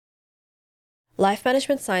Life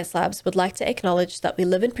Management Science Labs would like to acknowledge that we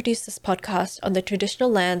live and produce this podcast on the traditional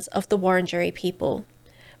lands of the Wurundjeri people.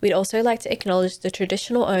 We'd also like to acknowledge the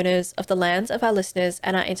traditional owners of the lands of our listeners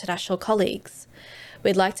and our international colleagues.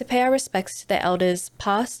 We'd like to pay our respects to their elders,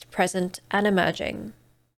 past, present, and emerging.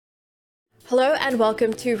 Hello and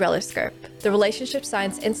welcome to Reloscope, the Relationship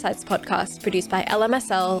Science Insights podcast produced by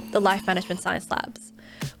LMSL, the Life Management Science Labs.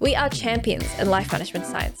 We are champions in life management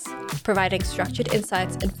science, providing structured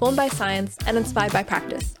insights informed by science and inspired by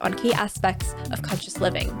practice on key aspects of conscious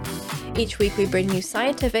living. Each week we bring you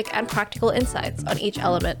scientific and practical insights on each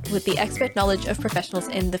element with the expert knowledge of professionals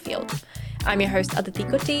in the field. I'm your host Aditi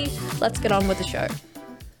Kutty. Let's get on with the show.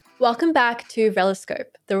 Welcome back to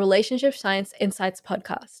Reloscope, the Relationship Science Insights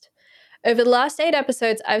podcast. Over the last 8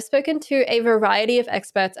 episodes, I've spoken to a variety of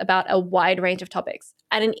experts about a wide range of topics.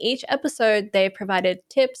 And in each episode, they've provided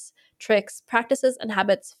tips, tricks, practices, and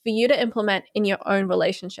habits for you to implement in your own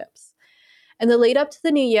relationships. In the lead up to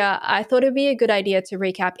the new year, I thought it'd be a good idea to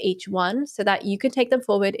recap each one so that you can take them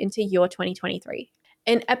forward into your 2023.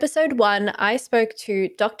 In episode 1, I spoke to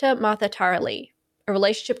Dr. Martha Tara-Lee, a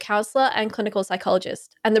relationship counselor and clinical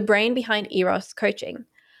psychologist, and the brain behind Eros coaching.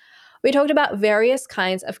 We talked about various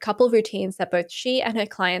kinds of couple routines that both she and her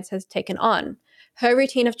clients has taken on. Her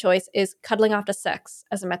routine of choice is cuddling after sex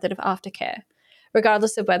as a method of aftercare.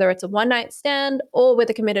 Regardless of whether it's a one-night stand or with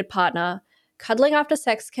a committed partner, cuddling after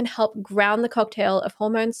sex can help ground the cocktail of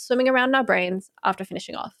hormones swimming around our brains after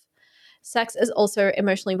finishing off. Sex is also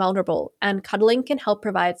emotionally vulnerable, and cuddling can help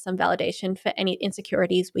provide some validation for any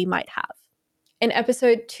insecurities we might have. In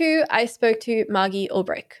episode 2, I spoke to Margie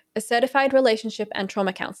Ulbrich, a certified relationship and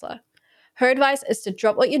trauma counselor. Her advice is to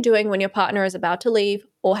drop what you're doing when your partner is about to leave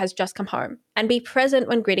or has just come home, and be present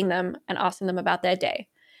when greeting them and asking them about their day.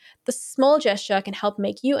 The small gesture can help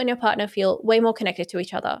make you and your partner feel way more connected to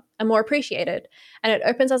each other and more appreciated, and it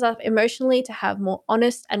opens us up emotionally to have more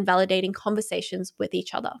honest and validating conversations with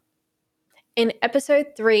each other. In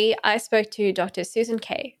episode 3, I spoke to Dr. Susan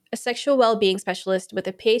Kay, a sexual well-being specialist with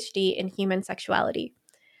a PhD in human sexuality.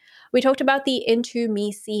 We talked about the Into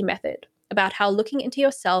Me See method, about how looking into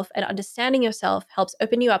yourself and understanding yourself helps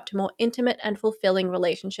open you up to more intimate and fulfilling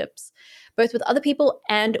relationships, both with other people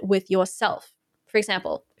and with yourself. For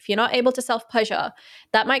example, if you're not able to self-pleasure,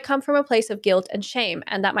 that might come from a place of guilt and shame,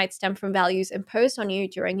 and that might stem from values imposed on you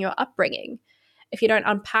during your upbringing. If you don't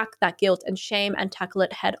unpack that guilt and shame and tackle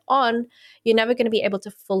it head on, you're never going to be able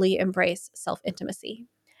to fully embrace self-intimacy.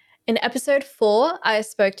 In episode 4, I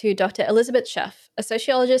spoke to Dr. Elizabeth Sheff, a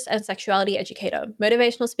sociologist and sexuality educator,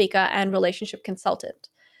 motivational speaker, and relationship consultant.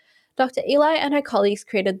 Dr. Eli and her colleagues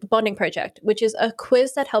created the Bonding Project, which is a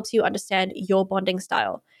quiz that helps you understand your bonding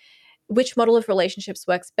style, which model of relationships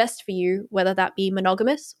works best for you, whether that be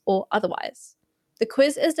monogamous or otherwise. The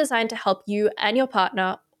quiz is designed to help you and your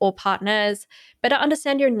partner or partners better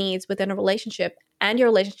understand your needs within a relationship and your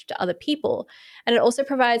relationship to other people, and it also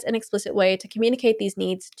provides an explicit way to communicate these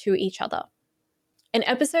needs to each other. In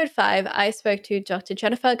episode 5, I spoke to Dr.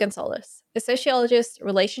 Jennifer Gonzalez, a sociologist,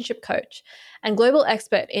 relationship coach, and global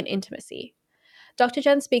expert in intimacy. Dr.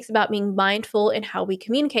 Jen speaks about being mindful in how we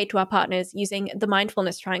communicate to our partners using the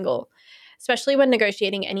mindfulness triangle, especially when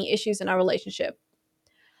negotiating any issues in our relationship.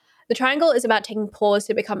 The triangle is about taking pause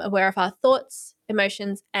to become aware of our thoughts,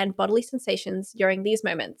 emotions, and bodily sensations during these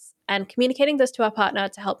moments, and communicating this to our partner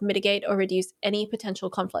to help mitigate or reduce any potential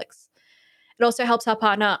conflicts. It also helps our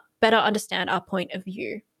partner better understand our point of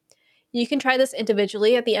view. You can try this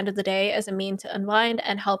individually at the end of the day as a means to unwind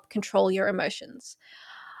and help control your emotions.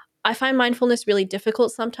 I find mindfulness really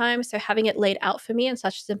difficult sometimes, so having it laid out for me in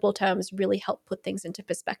such simple terms really helped put things into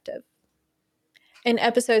perspective. In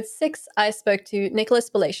episode 6, I spoke to Nicholas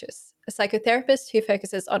Balacius, a psychotherapist who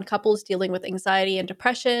focuses on couples dealing with anxiety and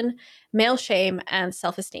depression, male shame, and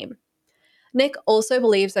self-esteem. Nick also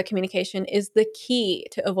believes that communication is the key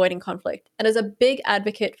to avoiding conflict and is a big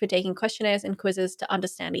advocate for taking questionnaires and quizzes to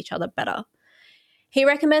understand each other better. He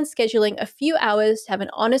recommends scheduling a few hours to have an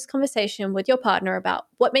honest conversation with your partner about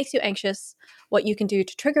what makes you anxious, what you can do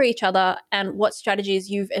to trigger each other, and what strategies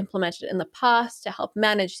you've implemented in the past to help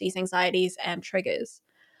manage these anxieties and triggers.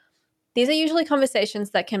 These are usually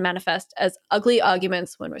conversations that can manifest as ugly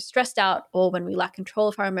arguments when we're stressed out or when we lack control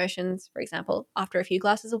of our emotions, for example, after a few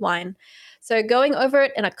glasses of wine. So going over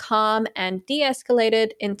it in a calm and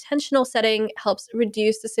de-escalated, intentional setting helps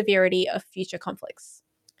reduce the severity of future conflicts.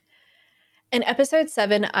 In episode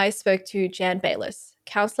 7, I spoke to Jan Bayless,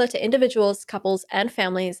 counselor to individuals, couples, and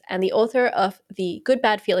families, and the author of the Good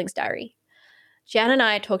Bad Feelings Diary. Jan and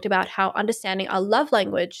I talked about how understanding our love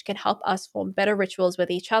language can help us form better rituals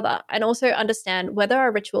with each other and also understand whether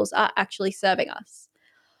our rituals are actually serving us.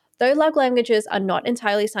 Though love languages are not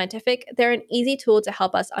entirely scientific, they're an easy tool to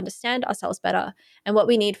help us understand ourselves better and what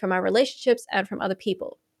we need from our relationships and from other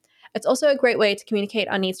people. It's also a great way to communicate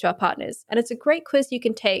our needs to our partners, and it's a great quiz you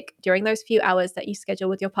can take during those few hours that you schedule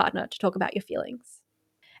with your partner to talk about your feelings.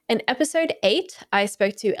 In episode 8, I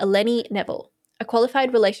spoke to Eleni Neville, a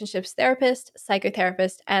qualified relationships therapist,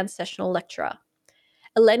 psychotherapist, and sessional lecturer.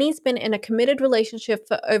 Eleni's been in a committed relationship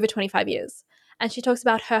for over 25 years, and she talks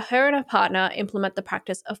about how her and her partner implement the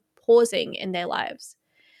practice of pausing in their lives.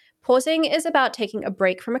 Pausing is about taking a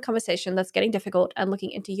break from a conversation that's getting difficult and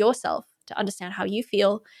looking into yourself to understand how you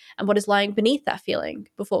feel and what is lying beneath that feeling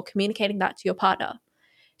before communicating that to your partner.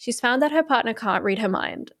 She's found that her partner can't read her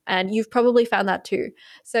mind, and you've probably found that too.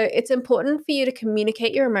 So it's important for you to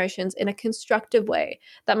communicate your emotions in a constructive way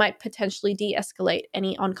that might potentially de-escalate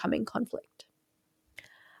any oncoming conflict.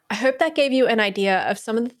 I hope that gave you an idea of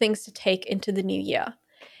some of the things to take into the new year.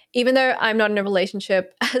 Even though I'm not in a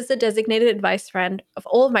relationship, as the designated advice friend of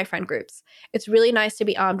all of my friend groups, it's really nice to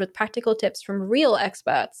be armed with practical tips from real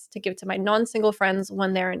experts to give to my non-single friends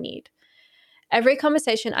when they're in need. Every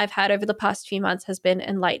conversation I've had over the past few months has been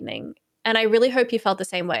enlightening, and I really hope you felt the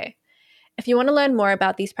same way. If you want to learn more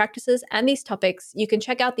about these practices and these topics, you can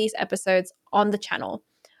check out these episodes on the channel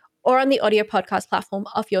or on the audio podcast platform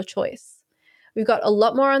of your choice. We've got a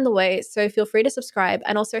lot more on the way, so feel free to subscribe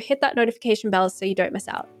and also hit that notification bell so you don't miss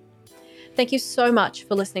out. Thank you so much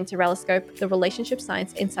for listening to Reloscope, the Relationship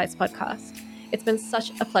Science Insights podcast. It's been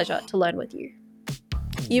such a pleasure to learn with you.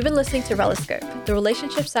 You've been listening to Reloscope, the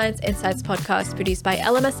Relationship Science Insights podcast produced by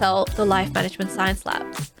LMSL, the Life Management Science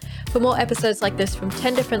Labs. For more episodes like this from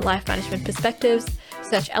 10 different life management perspectives,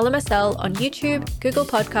 search LMSL on YouTube, Google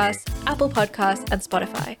Podcasts, Apple Podcasts, and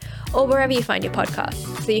Spotify, or wherever you find your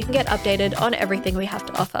podcasts, so you can get updated on everything we have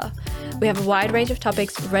to offer. We have a wide range of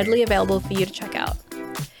topics readily available for you to check out.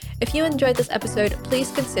 If you enjoyed this episode,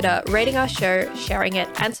 please consider rating our show, sharing it,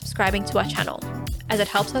 and subscribing to our channel, as it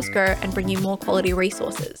helps us grow and bring you more quality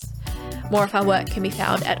resources. More of our work can be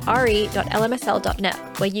found at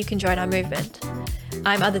re.lmsl.net, where you can join our movement.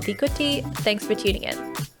 I'm Aditi Kutty. Thanks for tuning in.